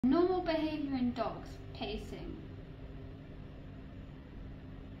Normal behavior in dogs, pacing.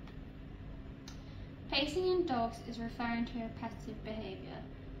 Pacing in dogs is referring to repetitive behavior.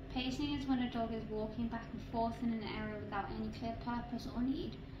 Pacing is when a dog is walking back and forth in an area without any clear purpose or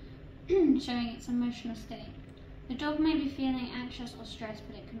need, showing its emotional state. The dog may be feeling anxious or stressed,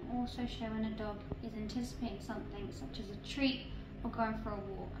 but it can also show when a dog is anticipating something, such as a treat or going for a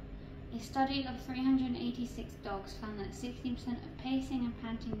walk. A study of 386 dogs found that 60% of pacing and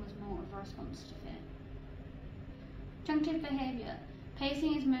panting was more of a response to fear. Adjunctive behavior.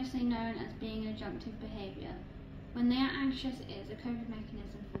 Pacing is mostly known as being adjunctive behavior. When they are anxious, it is a coping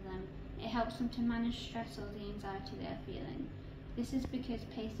mechanism for them. It helps them to manage stress or the anxiety they are feeling. This is because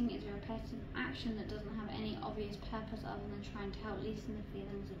pacing is a repetitive action that doesn't have any obvious purpose other than trying to help lessen the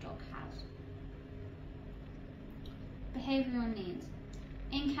feelings a dog has. Behavioural needs.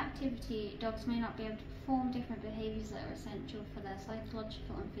 In captivity, dogs may not be able to perform different behaviours that are essential for their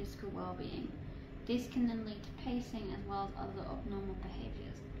psychological and physical well-being. This can then lead to pacing as well as other abnormal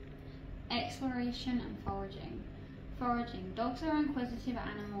behaviours. Exploration and foraging. Foraging. Dogs are inquisitive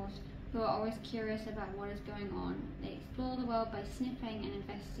animals who are always curious about what is going on. They explore the world by sniffing and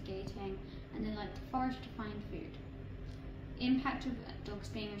investigating, and they like to forage to find food. Impact of dogs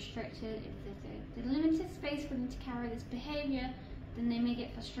being restricted. If there's a limited space for them to carry this behaviour, then they may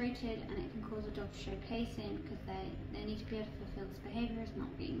get frustrated and it can cause a dog to show pacing because they need to be able to fulfill this behaviour is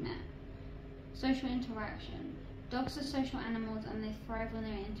not being met. Social interaction. Dogs are social animals and they thrive when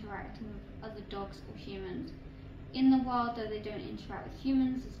they're interacting with other dogs or humans. In the wild, though they don't interact with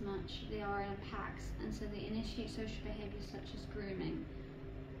humans as much, they are in packs, and so they initiate social behaviours such as grooming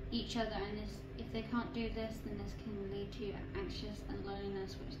each other, and if they can't do this, then this can lead to anxious and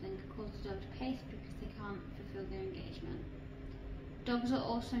loneliness, which then can cause the dog to pace because they can't fulfill their engagement. Dogs are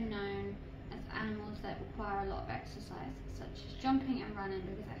also known as animals that require a lot of exercise, such as jumping and running,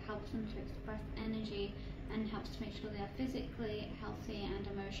 because it helps them to express energy and helps to make sure they are physically healthy and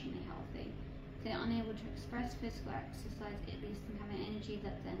emotionally healthy. If they are unable to express physical exercise, it leads them having energy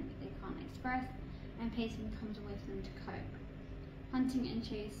that then they can't express, and pacing comes away from them to cope. Hunting and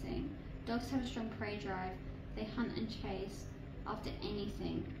chasing. Dogs have a strong prey drive. They hunt and chase after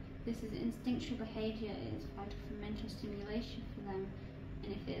anything. This is instinctual behaviour. It is vital for mental stimulation for them,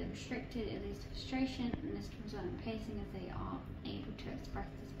 and if it is restricted, it leads to frustration, and this can result in pacing as they are able to express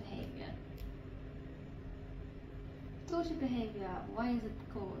this behaviour. Thwarted behaviour. Why is it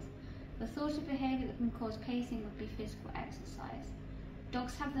the cause? The thwarted behaviour that can cause pacing would be physical exercise.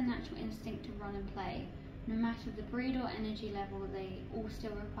 Dogs have the natural instinct to run and play. No matter the breed or energy level, they all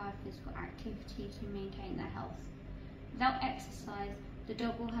still require physical activity to maintain their health. Without exercise, the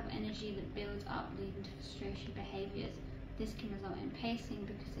dog will have energy that builds up, leading to frustration behaviours. This can result in pacing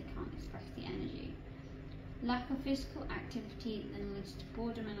because they can't express the energy. Lack of physical activity then leads to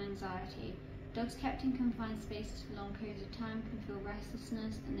boredom and anxiety. Dogs kept in confined spaces for long periods of time can feel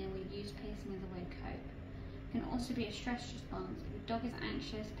restlessness, and they will use pacing as a way to cope. It can also be a stress response. If a dog is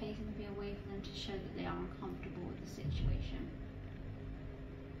anxious, pacing will be a way for them to show that they are uncomfortable with the situation.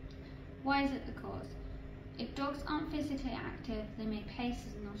 Why is it the cause? If dogs aren't physically active, they may pace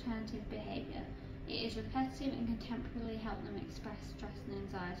as an alternative behaviour. It is repetitive and can temporarily help them express stress and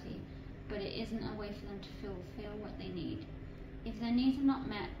anxiety, but it isn't a way for them to fulfill what they need. If their needs are not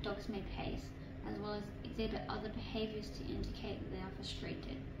met, dogs may pace, as well as exhibit other behaviours to indicate that they are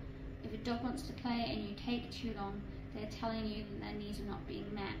frustrated. If a dog wants to play and you take too long, they are telling you that their needs are not being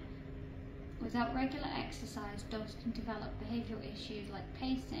met. Without regular exercise, dogs can develop behavioural issues like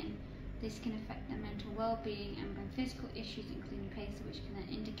pacing. This can affect their mental well-being and bring physical issues, including pacing, which can then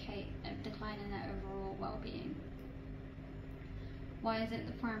indicate a decline in their overall well-being. Why is it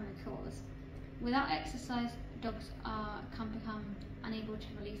the primary cause? Without exercise, dogs can become unable to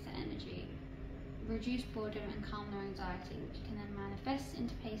release their energy, reduce boredom and calm their anxiety, which can then manifest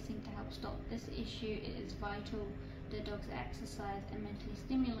into pacing. To help stop this issue, it is vital that dogs are exercised and mentally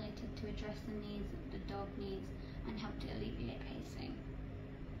stimulated to address the needs that the dog needs and help to alleviate pacing.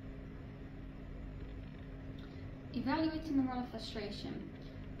 Evaluating the role of frustration.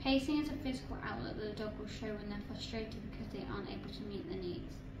 Pacing is a physical outlet that the dog will show when they're frustrated because they aren't able to meet their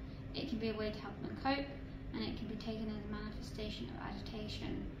needs. It can be a way to help them cope, and it can be taken as a manifestation of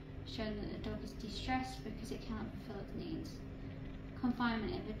agitation, showing that the dog is distressed because it cannot fulfill its needs.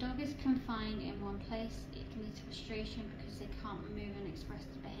 Confinement. If a dog is confined in one place, it can lead to frustration because they can't move and express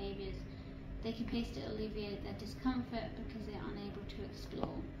their behaviours. They can pace to alleviate their discomfort because they are unable to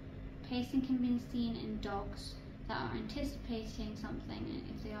explore. Pacing can be seen in dogs that are anticipating something, and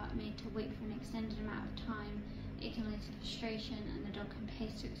if they are made to wait for an extended amount of time, it can lead to frustration, and the dog can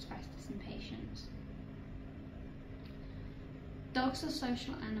pace to express this impatience. Dogs are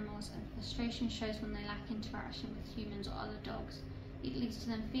social animals, and frustration shows when they lack interaction with humans or other dogs. It leads to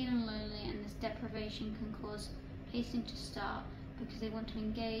them feeling lonely, and this deprivation can cause pacing to start because they want to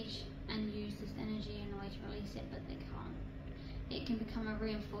engage and use this energy in a way to release it, but they can't. It can become a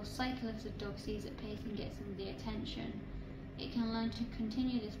reinforced cycle if the dog sees that pacing gets them the attention. It can learn to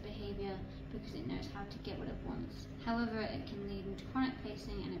continue this behaviour because it knows how to get what it wants. However, it can lead into chronic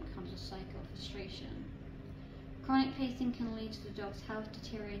pacing, and it becomes a cycle of frustration. Chronic pacing can lead to the dog's health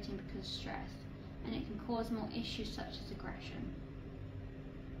deteriorating because of stress, and it can cause more issues such as aggression.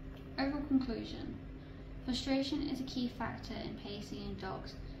 Overall conclusion. Frustration is a key factor in pacing in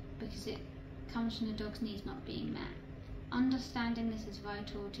dogs because it comes from the dog's needs not being met. Understanding this is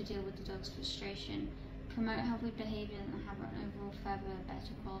vital to deal with the dog's frustration, promote healthy behaviour, and have an overall further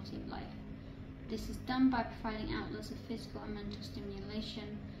better quality of life. This is done by providing outlets of physical and mental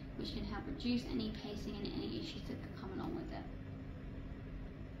stimulation, which can help reduce any pacing and any issues that could come along with it.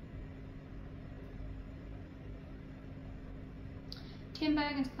 Tim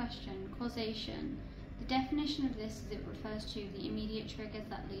Bergen's question, causation. The definition of this is it refers to the immediate triggers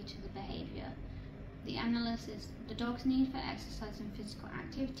that lead to the behaviour. The analysis. The dog's need for exercise and physical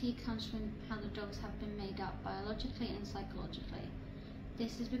activity comes from how the dogs have been made up biologically and psychologically.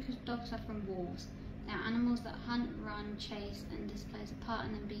 This is because dogs are from wolves. They are animals that hunt, run, chase, and this plays a part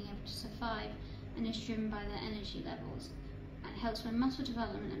in them being able to survive and is driven by their energy levels. It helps with muscle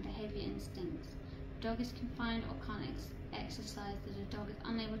development and behaviour instincts. The dog is confined or can't exercise, that a dog is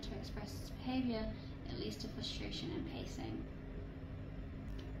unable to express its behaviour, it leads to frustration and pacing.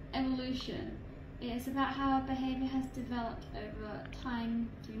 Evolution. It is about how our behaviour has developed over time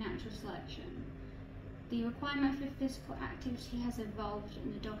through natural selection. The requirement for physical activity has evolved,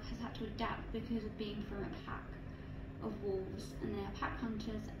 and the dog has had to adapt because of being from a pack of wolves, and they are pack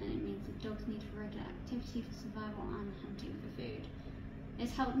hunters, and it means the dog's need for regular activity for survival and hunting for food.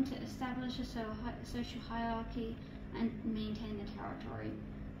 It's helped them to establish a social hierarchy and maintain the territory.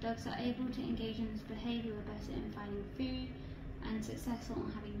 Dogs are able to engage in this behaviour are better in finding food and successful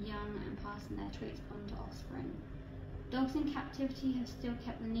in having young and passing their traits on to offspring. Dogs in captivity have still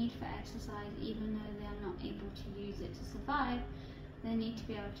kept the need for exercise even though they are not able to use it to survive. They need to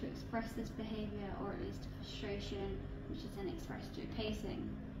be able to express this behaviour, or at least frustration, which is then expressed through pacing.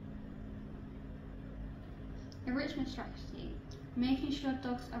 Enrichment strategy. Making sure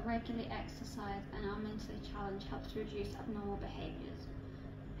dogs are regularly exercised and are mentally challenged helps to reduce abnormal behaviours.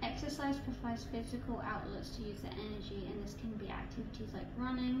 Exercise provides physical outlets to use their energy, and this can be activities like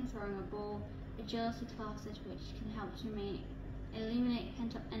running, throwing a ball, agility classes, which can help to eliminate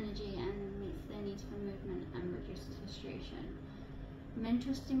pent-up energy and meets their needs for movement and reduces frustration.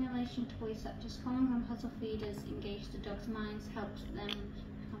 Mental stimulation toys such as Common and puzzle feeders engage the dog's minds, helps them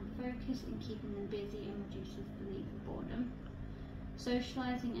become focused in keeping them busy, and reduces the need for boredom.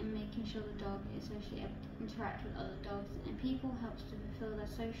 Socialising and making sure the dog is socially able to interact with other dogs and people helps to fulfill their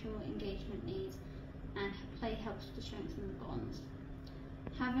social engagement needs, and play helps to strengthen the bonds.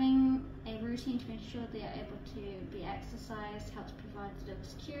 Having a routine to ensure they are able to be exercised helps provide the dog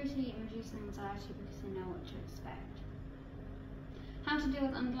security and reduce anxiety because they know what to expect. How to deal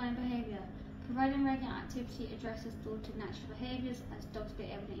with underlying behaviour. Providing regular activity addresses thwarted natural behaviours, as dogs be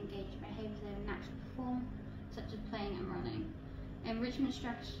able to engage in behaviours they would naturally perform, such as playing and running. Enrichment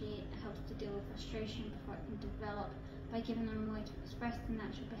strategy helps to deal with frustration before it can develop by giving them a way to express the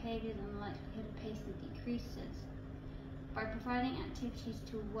natural behaviours, and the likelihood of pacing decreases. By providing activities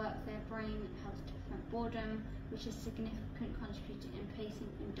to work their brain helps to prevent boredom, which is a significant contributor in pacing,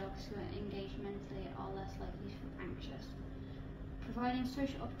 and dogs who are engaged mentally are less likely to feel anxious. Providing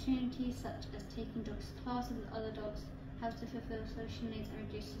social opportunities such as taking dogs to classes with other dogs helps to fulfill social needs and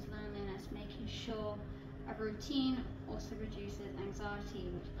reduces loneliness. Making sure a routine also reduces anxiety,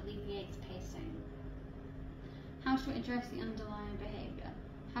 which alleviates pacing. How to address the underlying behaviour.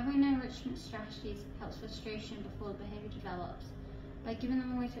 Having enrichment strategies helps frustration before the behaviour develops. By giving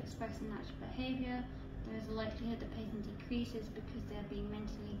them a way to express the natural behaviour, there is a likelihood that pacing decreases because they are being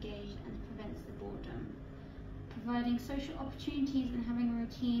mentally engaged, and prevents the boredom. Providing social opportunities and having a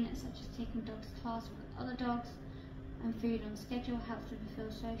routine such as taking dogs to class with other dogs and food on schedule helps to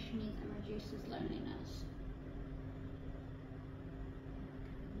fulfill social needs and reduces loneliness.